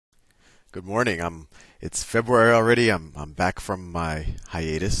Good morning. It's February already. I'm back from my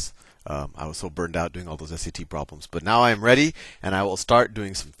hiatus. I was so burned out doing all those SAT problems, but now I am ready, and I will start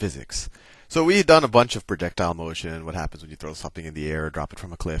doing some physics. So we've done a bunch of projectile motion, what happens when you throw something in the air or drop it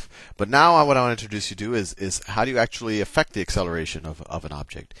from a cliff. But now what I want to introduce you to is how do you actually affect the acceleration of an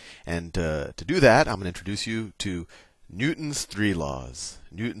object. And to do that, I'm going to introduce you to Newton's three laws.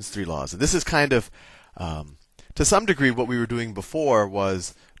 Newton's three laws. And this is kind of to some degree, what we were doing before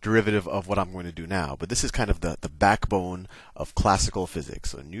was derivative of what I'm going to do now. But this is kind of the backbone of classical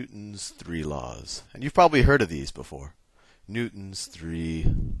physics. So Newton's three laws. And you've probably heard of these before. Newton's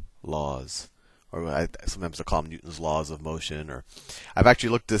three laws. Or sometimes I call them Newton's laws of motion. Or I've actually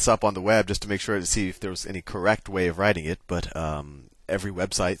looked this up on the web just to make sure to see if there was any correct way of writing it. But every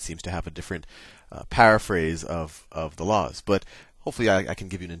website seems to have a different paraphrase of the laws. But hopefully I can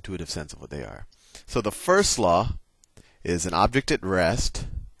give you an intuitive sense of what they are. So the first law is an object at rest,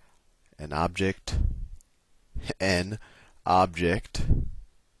 an object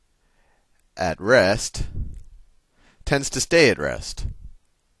at rest tends to stay at rest.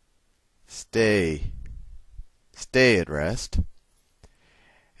 Stay at rest.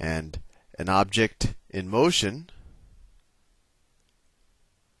 And an object in motion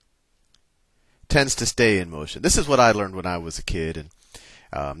tends to stay in motion. This is what I learned when I was a kid, and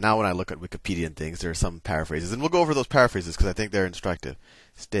now when I look at Wikipedia and things, there are some paraphrases, and we'll go over those paraphrases because I think they're instructive.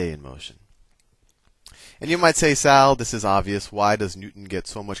 Stay in motion. And you might say, Sal, this is obvious. Why does Newton get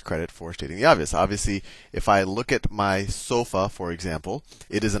so much credit for stating the obvious? Obviously, if I look at my sofa, for example,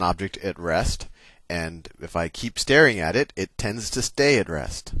 it is an object at rest, and if I keep staring at it, it tends to stay at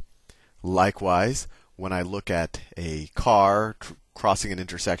rest. Likewise, when I look at a car crossing an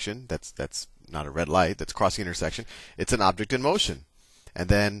intersection, that's not a red light, that's crossing an intersection, it's an object in motion. And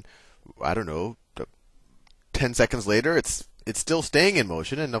then, I don't know, 10 seconds later, it's still staying in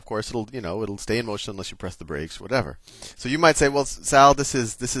motion, and of course it'll stay in motion unless you press the brakes or whatever. So you might say, well, Sal, this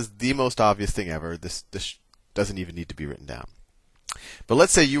is the most obvious thing ever. This doesn't even need to be written down. But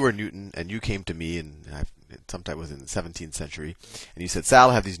let's say you were Newton and you came to me, and sometime it was in the 17th century, and you said,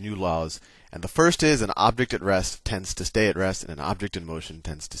 Sal, I have these new laws, and the first is an object at rest tends to stay at rest, and an object in motion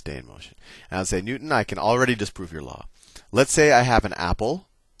tends to stay in motion. And I'd say, Newton, I can already disprove your law. Let's say I have an apple,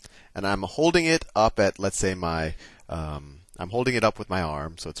 and I'm holding it up at, let's say, I'm holding it up with my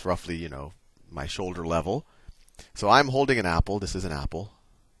arm, so it's roughly, my shoulder level. So I'm holding an apple. This is an apple.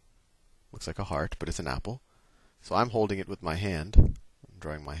 Looks like a heart, but it's an apple. So I'm holding it with my hand. I'm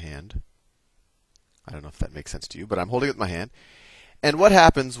drawing my hand. I don't know if that makes sense to you, but I'm holding it with my hand. And what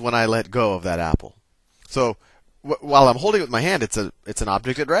happens when I let go of that apple? So while I'm holding it with my hand, it's an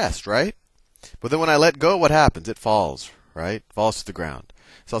object at rest, right? But then when I let go, what happens? It falls, right? Falls to the ground.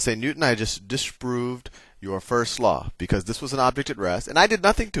 So I'll say, Newton, I just disproved your first law because this was an object at rest, and I did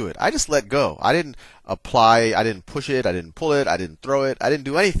nothing to it. I just let go. I didn't apply, I didn't push it, I didn't pull it, I didn't throw it, I didn't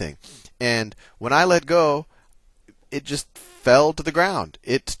do anything. And when I let go, it just fell to the ground.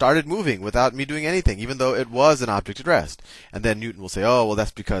 It started moving without me doing anything, even though it was an object at rest. And then Newton will say, oh, well,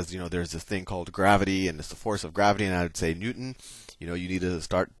 that's because, there's this thing called gravity, and it's the force of gravity. And I would say, Newton, you need to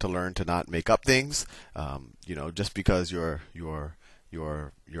start to learn to not make up things. Just because your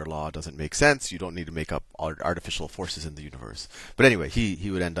law doesn't make sense, you don't need to make up artificial forces in the universe. But anyway, he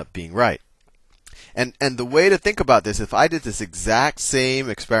would end up being right. And the way to think about this, if I did this exact same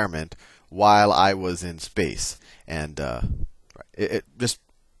experiment while I was in space, and let's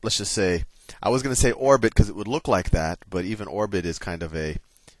just say, I was going to say orbit because it would look like that, but even orbit is kind of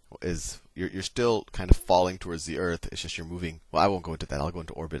you're still kind of falling towards the Earth. It's just you're moving. Well, I won't go into that. I'll go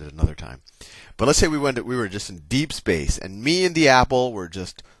into orbit at another time. But let's say we were just in deep space, and me and the apple were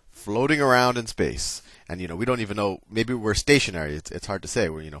just floating around in space. And we don't even know. Maybe we're stationary. It's hard to say.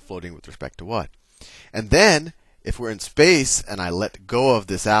 We're floating with respect to what. And then if we're in space and I let go of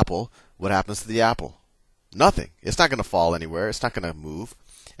this apple, what happens to the apple? Nothing. It's not going to fall anywhere. It's not going to move.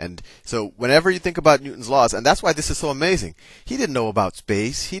 And so whenever you think about Newton's laws, and that's why this is so amazing. He didn't know about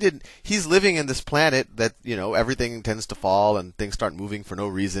space. He's living in this planet that, everything tends to fall and things start moving for no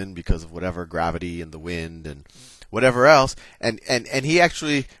reason because of whatever gravity and the wind and whatever else. And he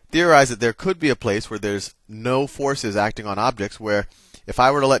actually theorized that there could be a place where there's no forces acting on objects, where if I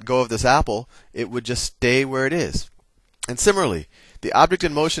were to let go of this apple, it would just stay where it is. And similarly, the object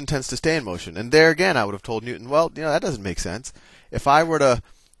in motion tends to stay in motion. And there again, I would have told Newton, well, that doesn't make sense. If I were to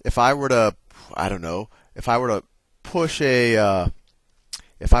push a, well, I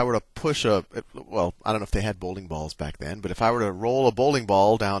don't know if they had bowling balls back then, but if I were to roll a bowling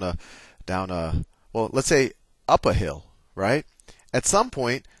ball down a, well, let's say up a hill, right? At some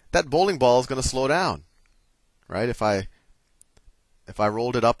point, that bowling ball is going to slow down, right? If if I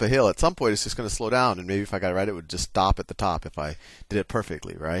rolled it up a hill, at some point it's just going to slow down, and maybe if I got it right, it would just stop at the top if I did it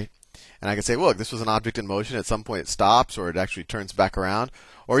perfectly, right? And I could say, look, this was an object in motion. At some point it stops, or it actually turns back around.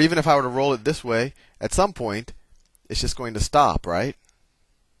 Or even if I were to roll it this way, at some point it's just going to stop, right?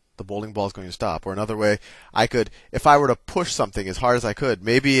 The bowling ball is going to stop. Or another way, I could, if I were to push something as hard as I could,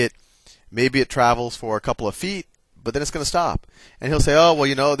 maybe it travels for a couple of feet, but then it's going to stop. And he'll say, oh, well,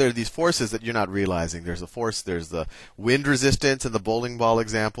 you know, there are these forces that you're not realizing. There's the wind resistance in the bowling ball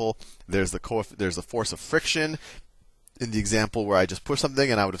example. There's the force of friction in the example where I just push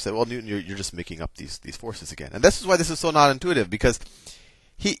something, and I would have said, well, Newton, you're just making up these forces again. And this is why this is so not intuitive, because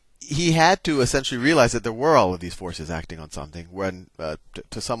he had to essentially realize that there were all of these forces acting on something, when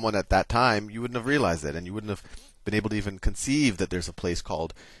to someone at that time, you wouldn't have realized it, and you wouldn't have been able to even conceive that there's a place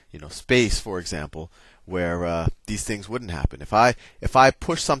called, space, for example, where these things wouldn't happen. If I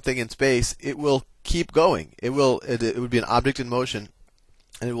push something in space, it will keep going. It would be an object in motion,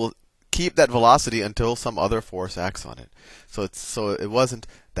 and it will keep that velocity until some other force acts on it. So it wasn't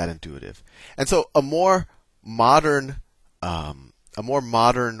that intuitive. And so a more modern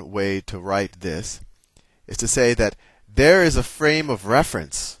way to write this is to say that there is a frame of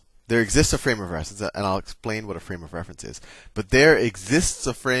reference. There exists a frame of reference, and I'll explain what a frame of reference is. But there exists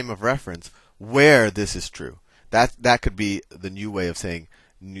a frame of reference where this is true. That could be the new way of saying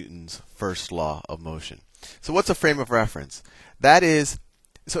Newton's first law of motion. So what's a frame of reference? That is,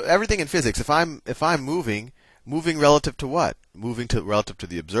 so everything in physics, if I'm moving relative to what? Relative to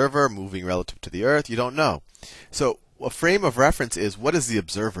the observer, moving relative to the earth, you don't know. So a frame of reference is, what is the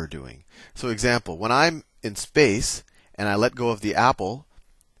observer doing? So example, when I'm in space and I let go of the apple,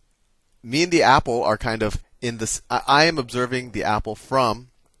 me and the apple are kind of in this, I am observing the apple from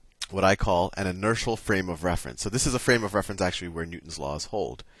what I call an inertial frame of reference. So this is a frame of reference actually where Newton's laws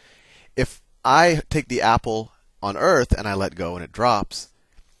hold. If I take the apple on Earth and I let go and it drops,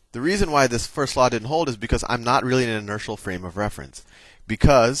 the reason why this first law didn't hold is because I'm not really in an inertial frame of reference.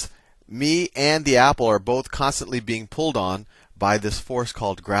 Because me and the apple are both constantly being pulled on by this force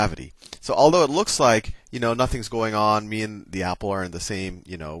called gravity. So although it looks like, nothing's going on, me and the apple are in the same,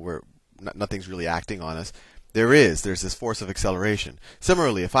 nothing's really acting on us, there's this force of acceleration.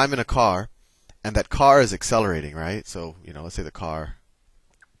 Similarly, if I'm in a car and that car is accelerating, right? So, let's say the car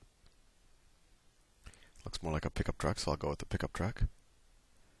looks more like a pickup truck, so I'll go with the pickup truck.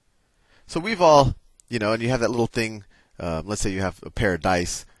 So we've all, and you have that little thing, let's say you have a pair of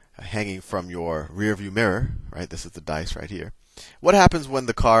dice hanging from your rear view mirror, right? This is the dice right here. What happens when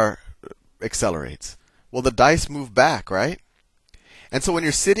the car accelerates? Well, the dice move back, right? And so when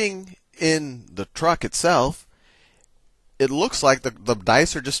you're sitting in the truck itself, it looks like the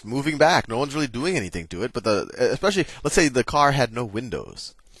dice are just moving back. No one's really doing anything to it. But especially, let's say the car had no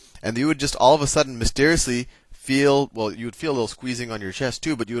windows, and you would just all of a sudden mysteriously feel, well, you would feel a little squeezing on your chest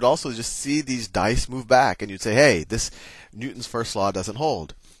too, but you would also just see these dice move back, and you'd say, hey, this Newton's first law doesn't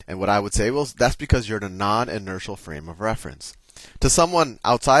hold. And what I would say, well, that's because you're in a non-inertial frame of reference. To someone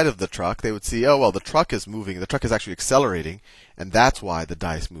outside of the truck, they would see, oh, well, the truck is moving. The truck is actually accelerating, and that's why the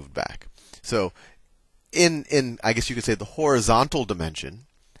dice moved back. So in I guess you could say the horizontal dimension,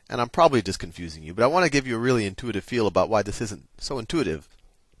 and I'm probably just confusing you, but I want to give you a really intuitive feel about why this isn't so intuitive.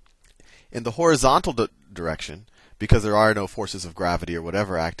 In the horizontal direction, because there are no forces of gravity or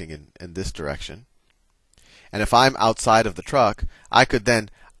whatever acting in this direction, and if I'm outside of the truck,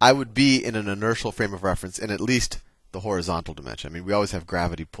 I would be in an inertial frame of reference in at least the horizontal dimension. I mean, we always have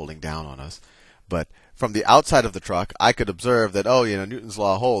gravity pulling down on us, but from the outside of the truck, I could observe that, oh, Newton's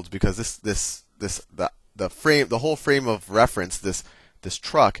law holds because the whole frame of reference, this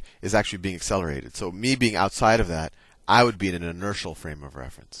truck is actually being accelerated. So me being outside of that, I would be in an inertial frame of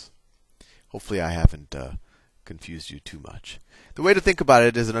reference. Hopefully, I haven't confused you too much. The way to think about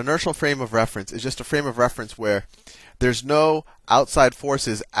it is an inertial frame of reference is just a frame of reference where there's no outside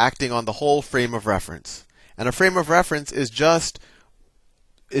forces acting on the whole frame of reference. And a frame of reference is just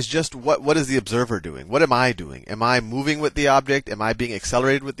what is the observer doing? What am I doing? Am I moving with the object? Am I being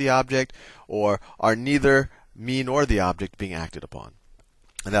accelerated with the object? Or are neither me nor the object being acted upon?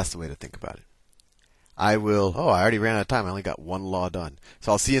 And that's the way to think about it. I already ran out of time. I only got one law done.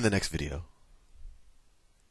 So I'll see you in the next video.